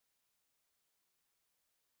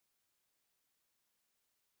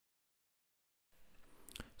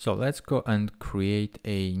So let's go and create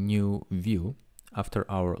a new view. After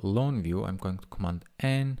our loan view, I'm going to command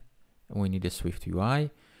N. We need a SwiftUI.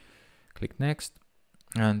 Click next.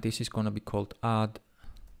 And this is going to be called add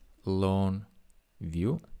loan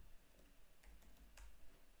view.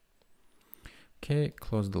 Okay,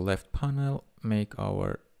 close the left panel, make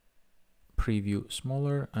our preview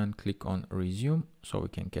smaller and click on resume so we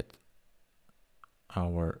can get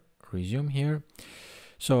our resume here.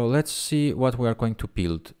 So let's see what we are going to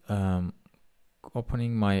build.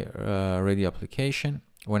 Opening my ready application.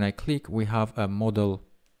 When I click, we have a model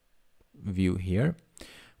view here.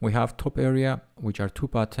 We have top area, which are two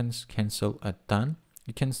buttons, cancel and done.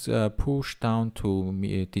 You can push down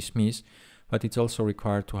to dismiss, but it's also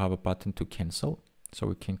required to have a button to cancel. So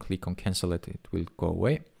we can click on cancel it, it will go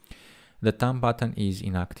away. The done button is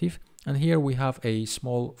inactive. And here we have a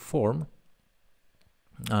small form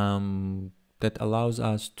that allows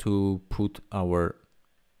us to put our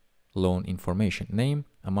loan information, name,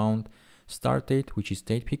 amount, start date, which is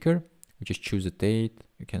date picker. We just choose a date.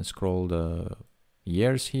 You can scroll the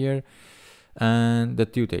years here, and the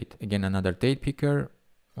due date. Again, another date picker.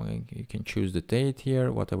 You can choose the date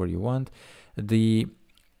here, whatever you want. The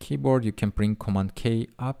keyboard, you can bring Command K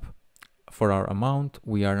up. For our amount,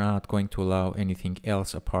 we are not going to allow anything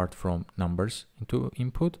else apart from numbers into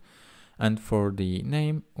input. And for the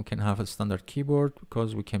name, we can have a standard keyboard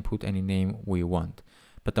because we can put any name we want.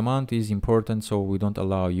 But amount is important, so we don't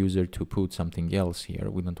allow user to put something else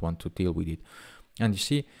here. We don't want to deal with it. And you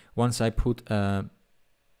see, once I put a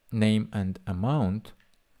name and amount,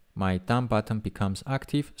 my done button becomes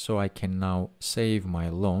active, so I can now save my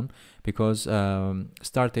loan because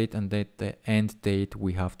start date and the end date,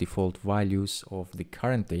 we have default values of the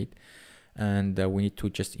current date, and we need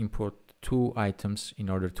to just import two items in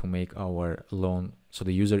order to make our loan so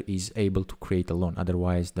the user is able to create a loan.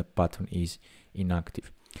 Otherwise, the button is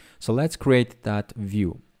inactive. So let's create that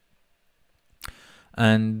view,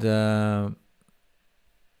 and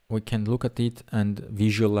we can look at it and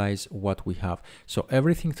visualize what we have. So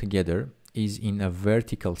everything together is in a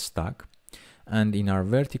vertical stack, and in our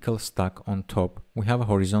vertical stack on top we have a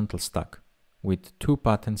horizontal stack with two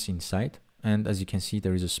buttons inside, and as you can see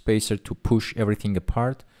there is a spacer to push everything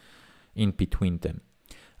apart in between them.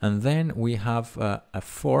 And then we have a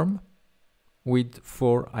form with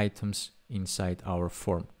 4 items inside our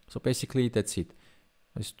form. So basically that's it.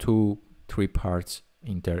 There's 2-3 parts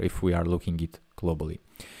in there if we are looking at it globally.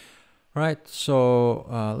 Right,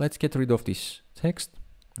 so let's get rid of this text.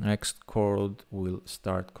 Next code will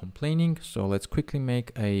start complaining. So let's quickly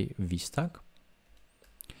make a VStack.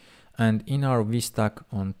 And in our VStack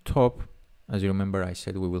on top, as you remember, I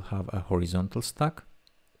said we will have a horizontal stack.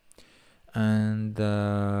 And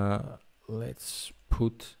let's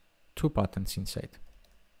put 2 buttons inside.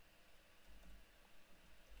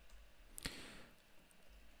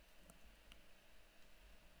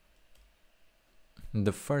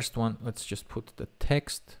 The first one, let's just put the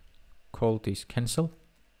text, call this cancel.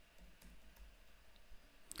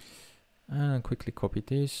 And quickly copy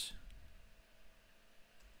this,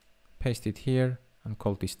 paste it here, and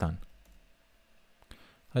call this done.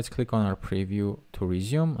 Let's click on our preview to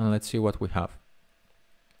resume, and let's see what we have.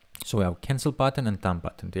 So we have cancel button and done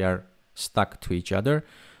button. They are stuck to each other.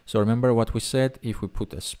 So remember what we said, if we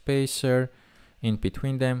put a spacer in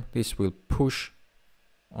between them, this will push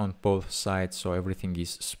on both sides, so everything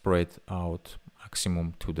is spread out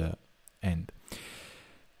maximum to the end.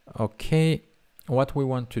 Okay, what we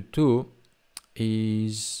want to do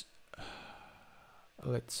is,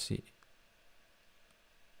 let's see,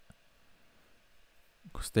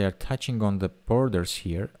 because they are touching on the borders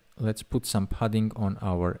here, let's put some padding on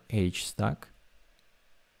our H stack.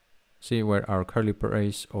 See where our curly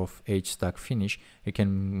brace of H stack finish, you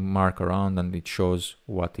can mark around and it shows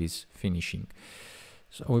what is finishing.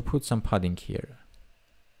 So we put some padding here.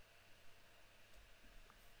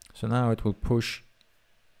 So now it will push,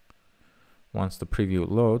 once the preview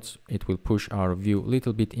loads, it will push our view a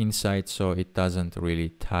little bit inside so it doesn't really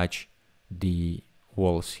touch the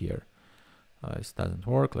walls here. This doesn't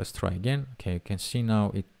work. Let's try again. Okay, you can see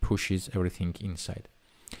now it pushes everything inside.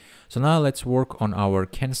 So now let's work on our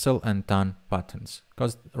cancel and done buttons,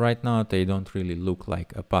 because right now they don't really look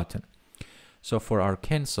like a button. So for our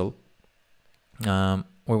cancel,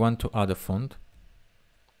 we want to add a font,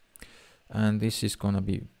 and this is gonna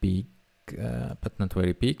be big, but not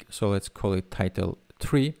very big. So let's call it title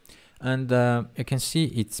 3, and you can see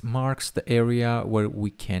it marks the area where we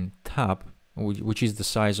can tap, which is the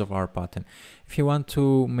size of our button. If you want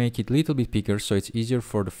to make it a little bit bigger so it's easier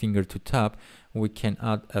for the finger to tap, we can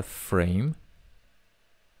add a frame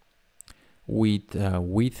with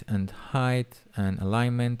width and height and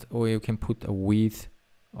alignment, or you can put a width,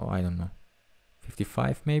 oh, I don't know,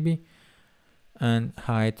 55 maybe, and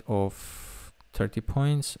height of 30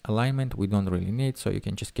 points. Alignment we don't really need, so you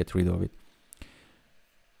can just get rid of it.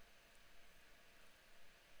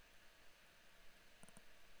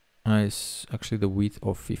 It's actually the width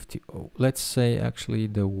of 50. Oh, let's say actually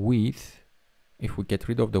the width, if we get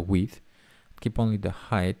rid of the width, keep only the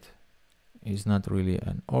height, is not really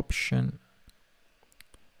an option.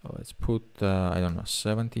 Oh, let's put I don't know,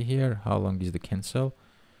 70 here. How long is the cancel?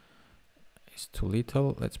 It's too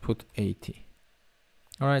little. Let's put 80.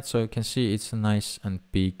 All right, so you can see it's a nice and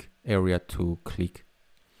big area to click.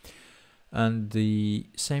 And the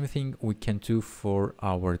same thing we can do for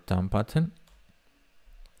our done button.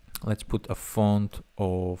 Let's put a font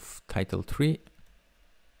of title 3.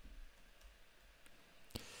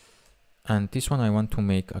 And this one I want to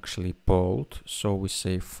make actually bold. So we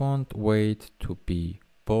say font weight to be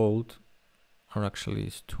bold, or actually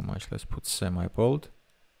it's too much. Let's put semi-bold.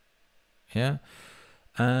 Yeah.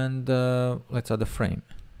 And let's add a frame.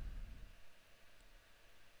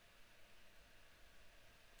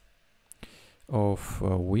 Of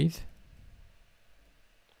width.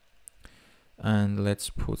 And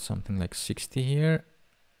let's put something like 60 here,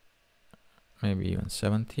 maybe even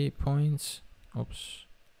 70 points. Oops.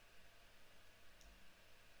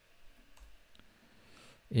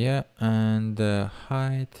 Yeah, and the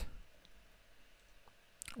height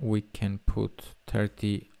we can put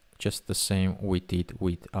 30, just the same we did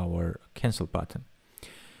with our cancel button.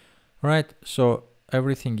 All right, so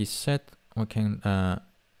everything is set. We can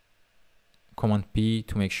Command P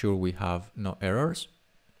to make sure we have no errors.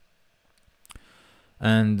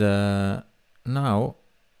 And now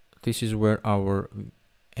this is where our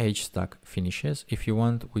H stack finishes. If you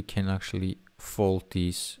want, we can actually fold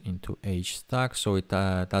this into H stack so it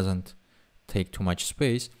doesn't take too much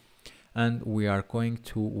space. And we are going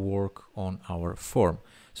to work on our form.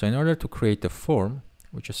 So in order to create a form,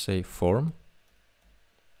 we just say form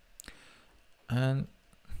and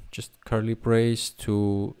just curly brace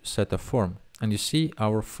to set a form. And you see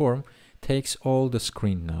our form takes all the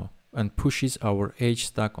screen now and pushes our H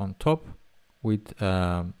stack on top with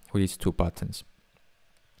its two buttons.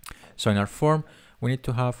 So in our form, we need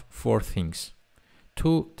to have 4 things: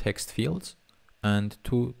 2 text fields and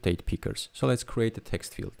 2 date pickers. So let's create a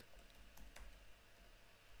text field.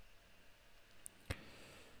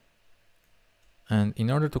 And in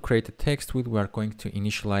order to create a text field, we are going to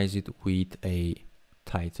initialize it with a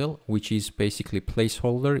title, which is basically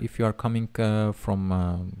placeholder. If you are coming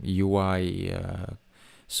from UI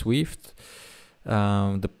Swift,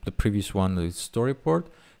 the previous one is storyboard.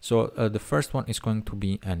 So the first one is going to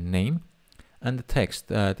be a name, and the text.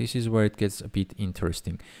 This is where it gets a bit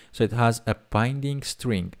interesting. So it has a binding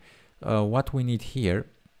string. What we need here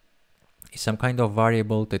is some kind of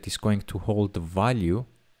variable that is going to hold the value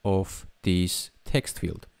of this text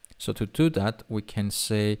field. So to do that, we can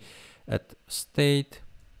say at state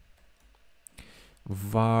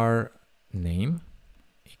var name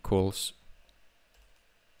equals,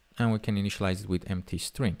 and we can initialize it with empty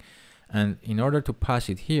string. And in order to pass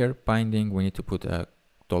it here, binding, we need to put a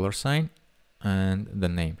 $sign and the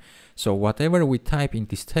name. So whatever we type in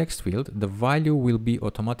this text field, the value will be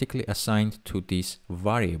automatically assigned to this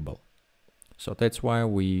variable. So that's why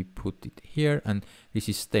we put it here, and this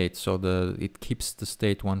is state. So it keeps the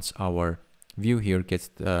state once our view here gets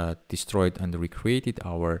destroyed and recreated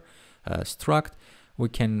our struct. We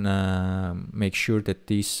can make sure that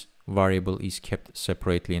this variable is kept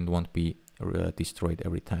separately and won't be destroyed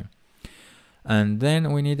every time. And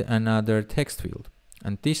then we need another text field,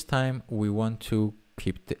 and this time we want to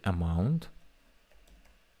keep the amount,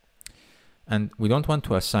 and we don't want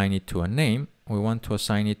to assign it to a name. We want to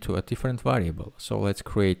assign it to a different variable. So let's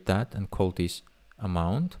create that and call this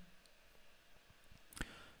amount,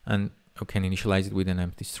 and you can initialize it with an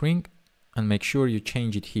empty string and make sure you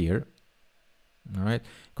change it here. All right,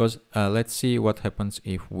 because let's see what happens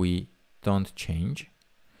if we don't change.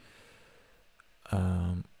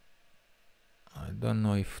 I don't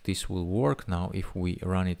know if this will work now if we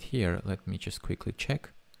run it here. Let me just quickly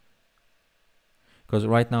check, because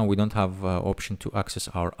right now we don't have option to access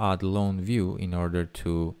our add loan view in order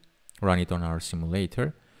to run it on our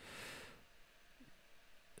simulator.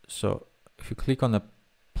 So if you click on the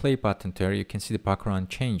play button there, you can see the background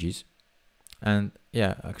changes. And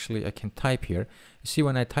yeah, actually I can type here. You see,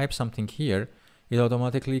 when I type something here, it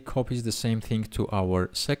automatically copies the same thing to our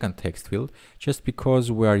second text field, just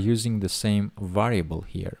because we are using the same variable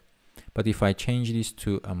here. But if I change this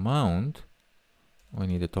to amount, we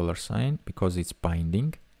need a $sign because it's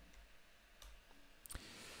binding.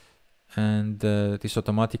 and this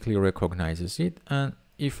automatically recognizes it. And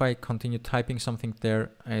if I continue typing something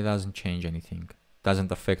there, it doesn't change anything,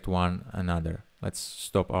 doesn't affect one another. Let's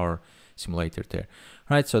stop our simulator there.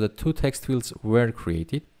 Right, so the two text fields were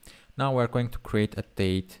created. Now we're going to create a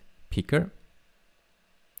date picker.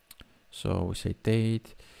 So we say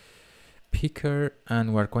date picker,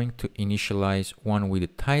 and we're going to initialize one with a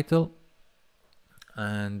title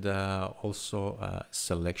and also a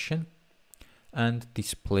selection and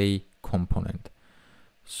display component.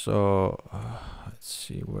 So let's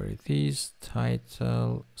see where it is.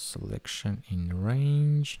 Title, selection in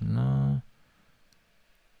range. No.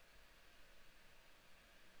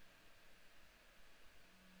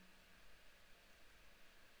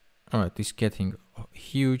 All right, it's getting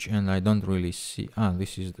huge, and I don't really see.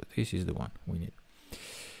 This is the one we need.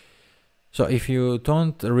 So if you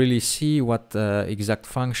don't really see what exact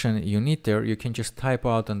function you need there, you can just type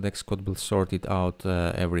out, and Xcode will sort it out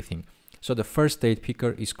everything. So the first date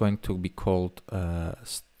picker is going to be called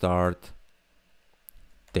start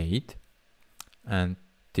date, and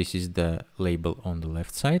this is the label on the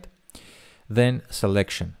left side. Then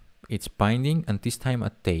selection, it's binding, and this time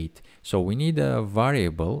a date. So we need a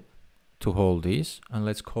variable to hold this, and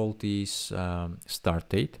let's call this start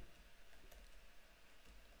date,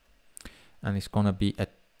 and it's gonna be a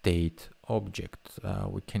date object.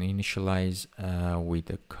 We can initialize with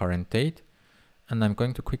the current date, and I'm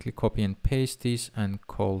going to quickly copy and paste this and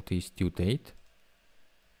call this due date.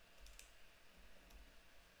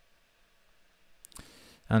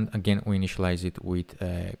 And again, we initialize it with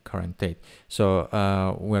current date. So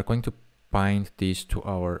we're going to bind this to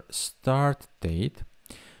our start date.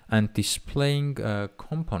 And displaying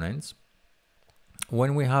components,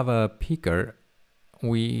 when we have a picker,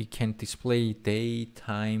 we can display day,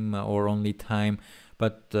 time, or only time.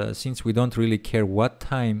 But since we don't really care what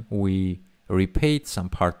time we repaid some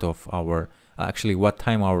part of our, actually what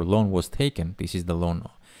time our loan was taken, this is the loan,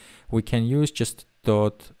 we can use just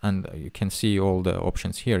dot, and you can see all the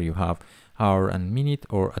options here. You have hour and minute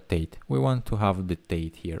or a date. We want to have the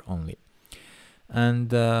date here only. And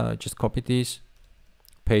just copy this,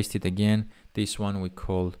 paste it again. This one we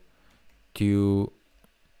call due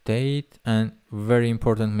date, and very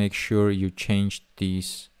important, make sure you change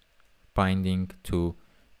this binding to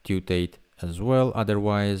due date as well,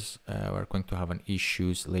 otherwise we're going to have an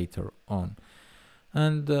issues later on.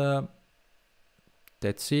 And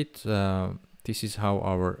that's it. This is how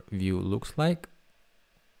our view looks like.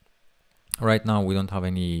 Right now we don't have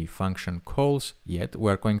any function calls yet.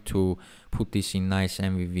 We're going to put this in nice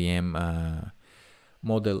MVVM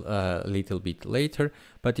model a little bit later,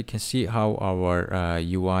 but you can see how our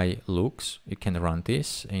UI looks. You can run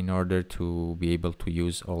this in order to be able to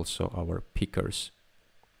use also our pickers